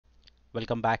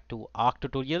Welcome back to ARC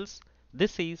Tutorials.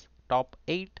 This is top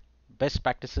 8 best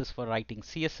practices for writing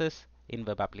CSS in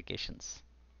web applications.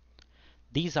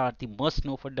 These are the must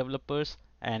know for developers,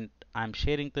 and I'm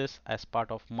sharing this as part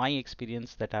of my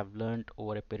experience that I've learned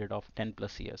over a period of 10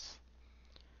 plus years.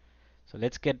 So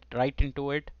let's get right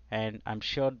into it, and I'm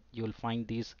sure you'll find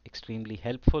these extremely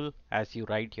helpful as you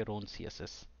write your own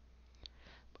CSS.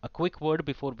 A quick word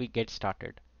before we get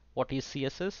started. What is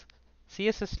CSS?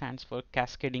 CSS stands for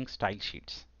Cascading Style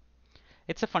Sheets.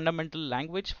 It's a fundamental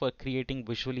language for creating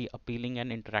visually appealing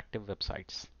and interactive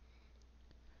websites.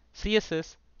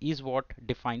 CSS is what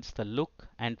defines the look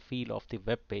and feel of the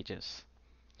web pages.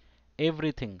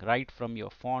 Everything, right from your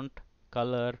font,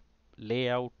 color,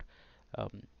 layout,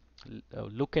 um,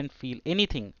 look and feel,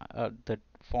 anything, the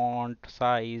font,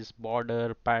 size,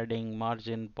 border, padding,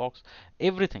 margin, box,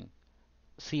 everything,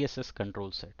 CSS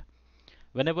controls it.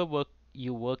 Whenever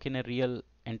you work in a real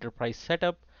enterprise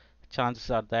setup,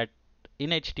 chances are that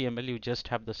in HTML you just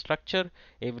have the structure,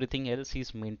 everything else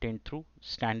is maintained through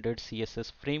standard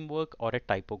CSS framework or a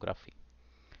typography.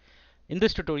 In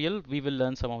this tutorial, we will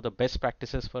learn some of the best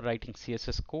practices for writing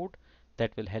CSS code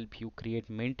that will help you create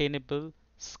maintainable,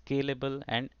 scalable,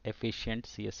 and efficient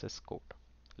CSS code.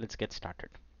 Let's get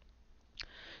started.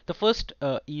 The first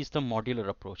is the modular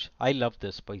approach. I love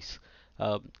this piece.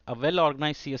 A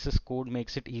well-organized CSS code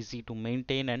makes it easy to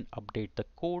maintain and update the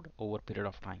code over a period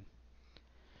of time.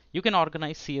 You can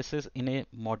organize CSS in a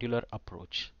modular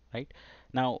approach, right?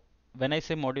 Now, when I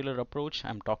say modular approach,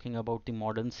 I'm talking about the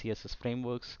modern CSS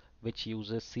frameworks which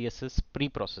uses CSS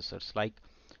preprocessors like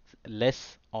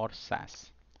less or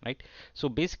SAS, right? So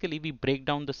basically, we break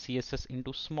down the CSS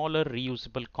into smaller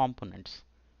reusable components.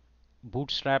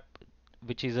 Bootstrap,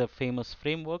 which is a famous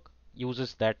framework,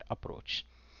 uses that approach.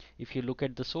 If you look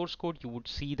at the source code, you would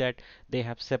see that they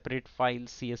have separate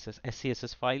files,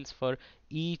 SCSS files for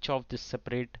each of the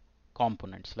separate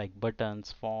components like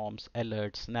buttons, forms,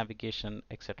 alerts, navigation,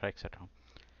 etc. etc.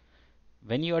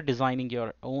 When you are designing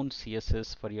your own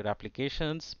CSS for your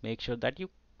applications, make sure that you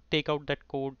take out that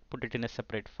code, put it in a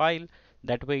separate file.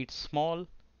 That way it's small,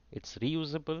 it's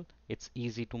reusable, it's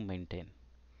easy to maintain.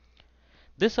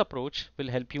 This approach will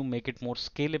help you make it more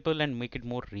scalable and make it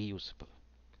more reusable.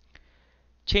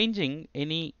 Changing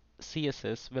any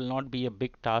CSS will not be a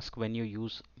big task when you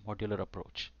use modular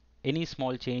approach. Any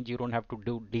small change, you don't have to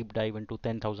do deep dive into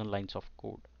 10,000 lines of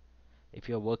code. If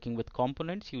you're working with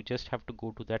components, you just have to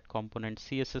go to that component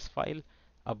CSS file,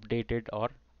 update it or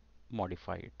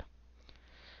modify it.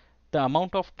 The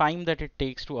amount of time that it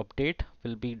takes to update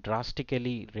will be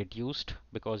drastically reduced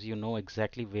because you know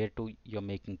exactly where to you're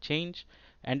making change,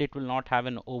 and it will not have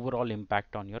an overall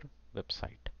impact on your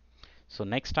website. So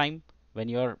next time when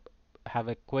you have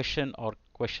a question or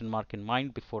question mark in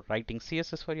mind before writing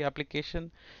CSS for your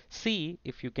application, see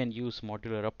if you can use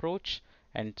modular approach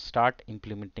and start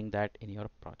implementing that in your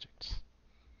projects.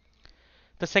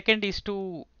 The second is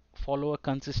to follow a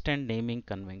consistent naming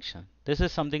convention. This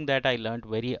is something that I learned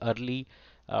very early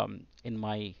in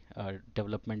my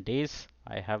development days.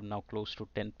 I have now close to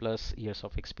 10 plus years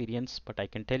of experience, but I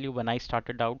can tell you when I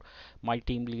started out, my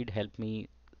team lead helped me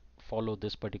follow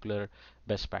this particular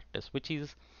best practice, which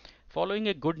is following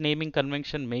a good naming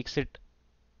convention makes it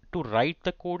to write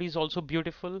the code is also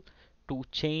beautiful, to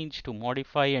change, to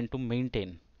modify, and to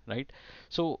maintain, right?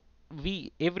 So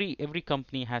we every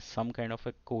company has some kind of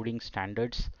a coding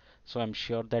standards. So I'm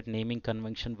sure that naming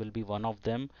convention will be one of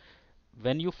them.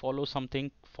 When you follow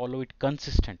something, follow it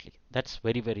consistently. That's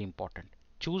very important.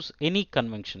 Choose any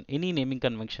convention, any naming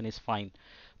convention is fine,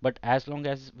 but as long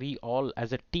as we all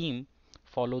as a team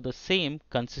follow the same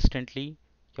consistently,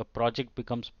 your project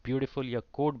becomes beautiful, your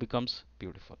code becomes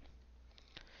beautiful.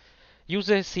 Use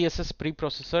a CSS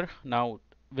preprocessor. Now,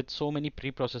 with so many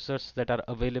preprocessors that are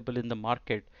available in the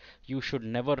market, you should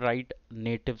never write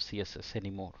native CSS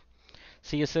anymore.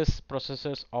 CSS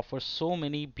processors offer so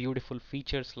many beautiful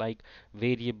features like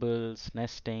variables,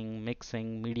 nesting,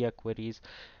 mixing, media queries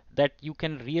that you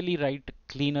can really write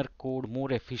cleaner code,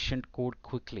 more efficient code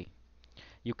quickly.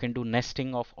 You can do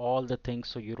nesting of all the things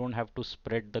so you don't have to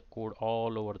spread the code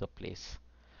all over the place.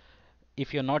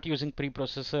 If you're not using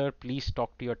preprocessor, please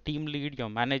talk to your team lead, your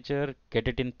manager, get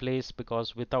it in place,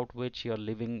 because without which you're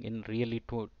living in really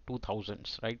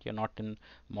 2000s, right? You're not in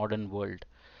modern world.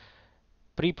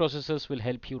 Preprocessors will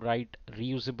help you write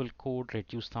reusable code,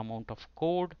 reduce the amount of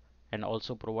code, and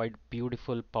also provide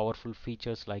beautiful, powerful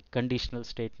features like conditional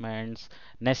statements,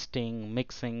 nesting,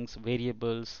 mixings,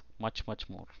 variables, much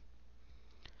more.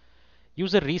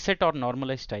 Use a reset or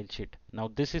normalize style sheet. Now,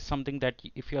 this is something that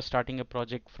if you're starting a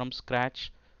project from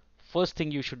scratch, first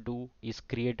thing you should do is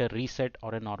create a reset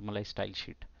or a normalized style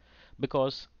sheet,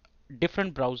 because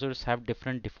different browsers have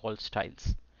different default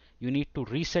styles. You need to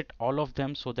reset all of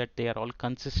them so that they are all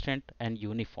consistent and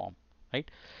uniform, right?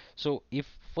 So if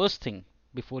first thing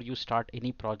before you start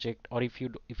any project, or if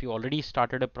you already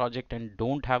started a project and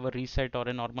don't have a reset or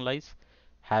a normalize,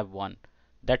 have one.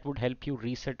 That would help you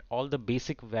reset all the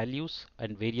basic values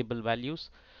and variable values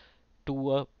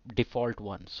to a default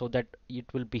one so that it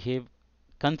will behave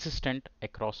consistent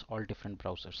across all different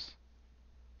browsers.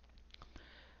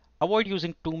 Avoid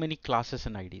using too many classes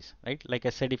and IDs, right? Like I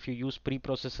said, if you use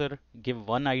preprocessor, give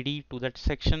one ID to that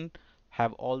section,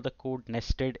 have all the code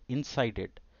nested inside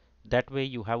it. That way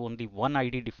you have only one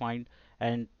ID defined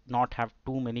and not have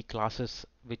too many classes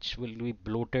which will be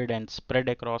bloated and spread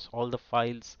across all the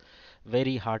files.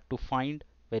 Very hard to find,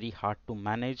 very hard to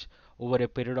manage. Over a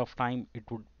period of time, it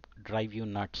would drive you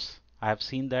nuts. I have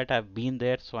seen that, I've been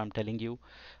there, so I'm telling you,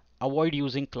 avoid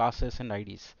using classes and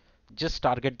IDs. Just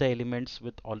target the elements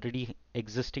with already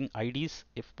existing IDs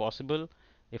if possible.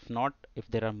 If not, if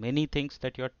there are many things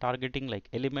that you're targeting like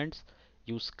elements,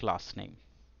 use class name.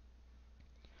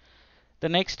 The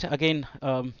next, again,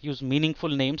 use meaningful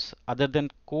names other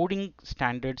than coding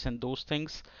standards and those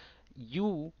things.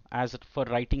 You, as for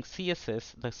writing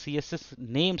CSS, the CSS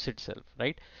names itself,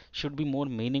 right, should be more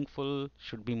meaningful,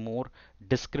 should be more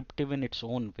descriptive in its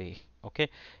own way. Okay,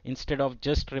 instead of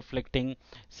just reflecting,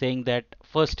 saying that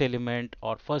first element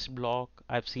or first block,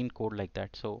 I've seen code like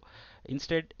that. So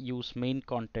instead, use main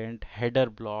content, header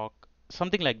block,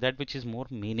 something like that, which is more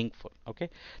meaningful.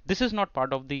 Okay, this is not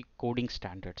part of the coding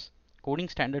standards. Coding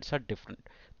standards are different.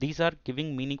 These are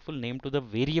giving meaningful name to the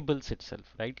variables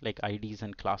itself, right? Like IDs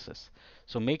and classes.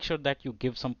 So make sure that you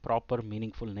give some proper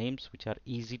meaningful names which are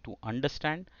easy to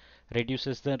understand,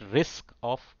 reduces the risk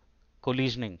of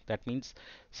collisioning. That means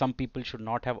some people should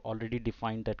not have already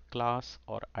defined that class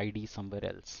or ID somewhere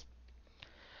else.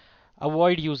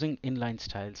 Avoid using inline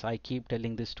styles. I keep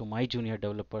telling this to my junior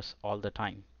developers all the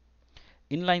time.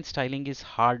 Inline styling is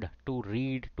hard to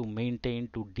read, to maintain,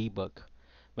 to debug.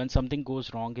 When something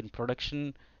goes wrong in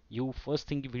production, you first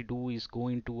thing we do is go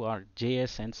into our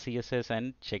JS and CSS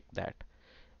and check that.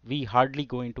 We hardly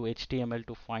go into HTML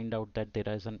to find out that there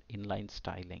is an inline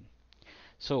styling.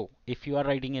 So if you are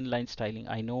writing inline styling,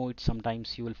 I know it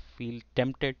sometimes you will feel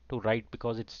tempted to write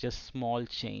because it's just small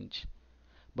change.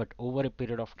 But over a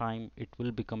period of time, it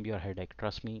will become your headache.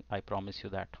 Trust me, I promise you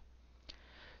that.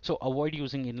 So avoid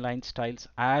using inline styles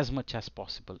as much as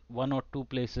possible. One or two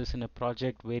places in a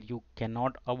project where you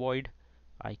cannot avoid,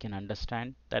 I can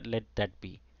understand that, let that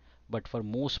be. But for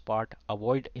most part,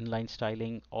 avoid inline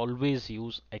styling. Always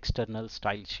use external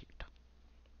style sheet.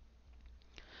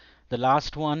 The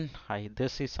last one,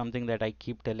 this is something that I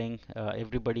keep telling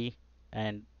everybody,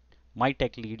 and my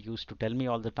tech lead used to tell me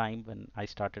all the time when I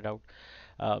started out.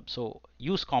 So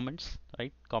use comments,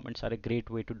 right? Comments are a great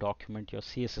way to document your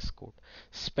CSS code,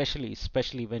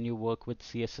 especially when you work with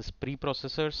CSS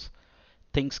preprocessors.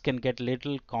 Things can get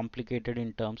little complicated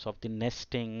in terms of the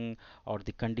nesting or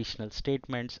the conditional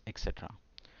statements, etc.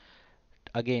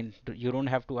 Again, you don't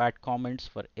have to add comments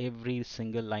for every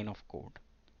single line of code.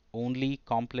 Only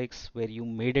complex where you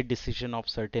made a decision of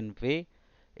certain way.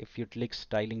 If you click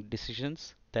styling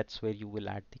decisions, that's where you will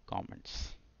add the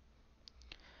comments.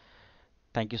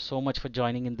 Thank you so much for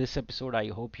joining in this episode. I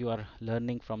hope you are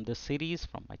learning from this series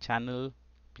from my channel.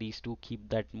 Please do keep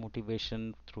that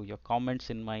motivation through your comments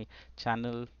in my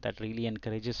channel. That really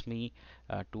encourages me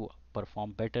to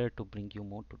perform better, to bring you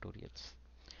more tutorials.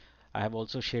 I have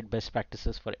also shared best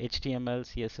practices for HTML,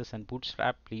 CSS, and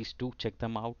Bootstrap. Please do check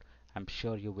them out. I'm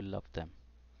sure you will love them.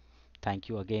 Thank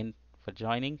you again for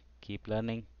joining. Keep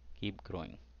learning, keep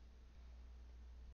growing.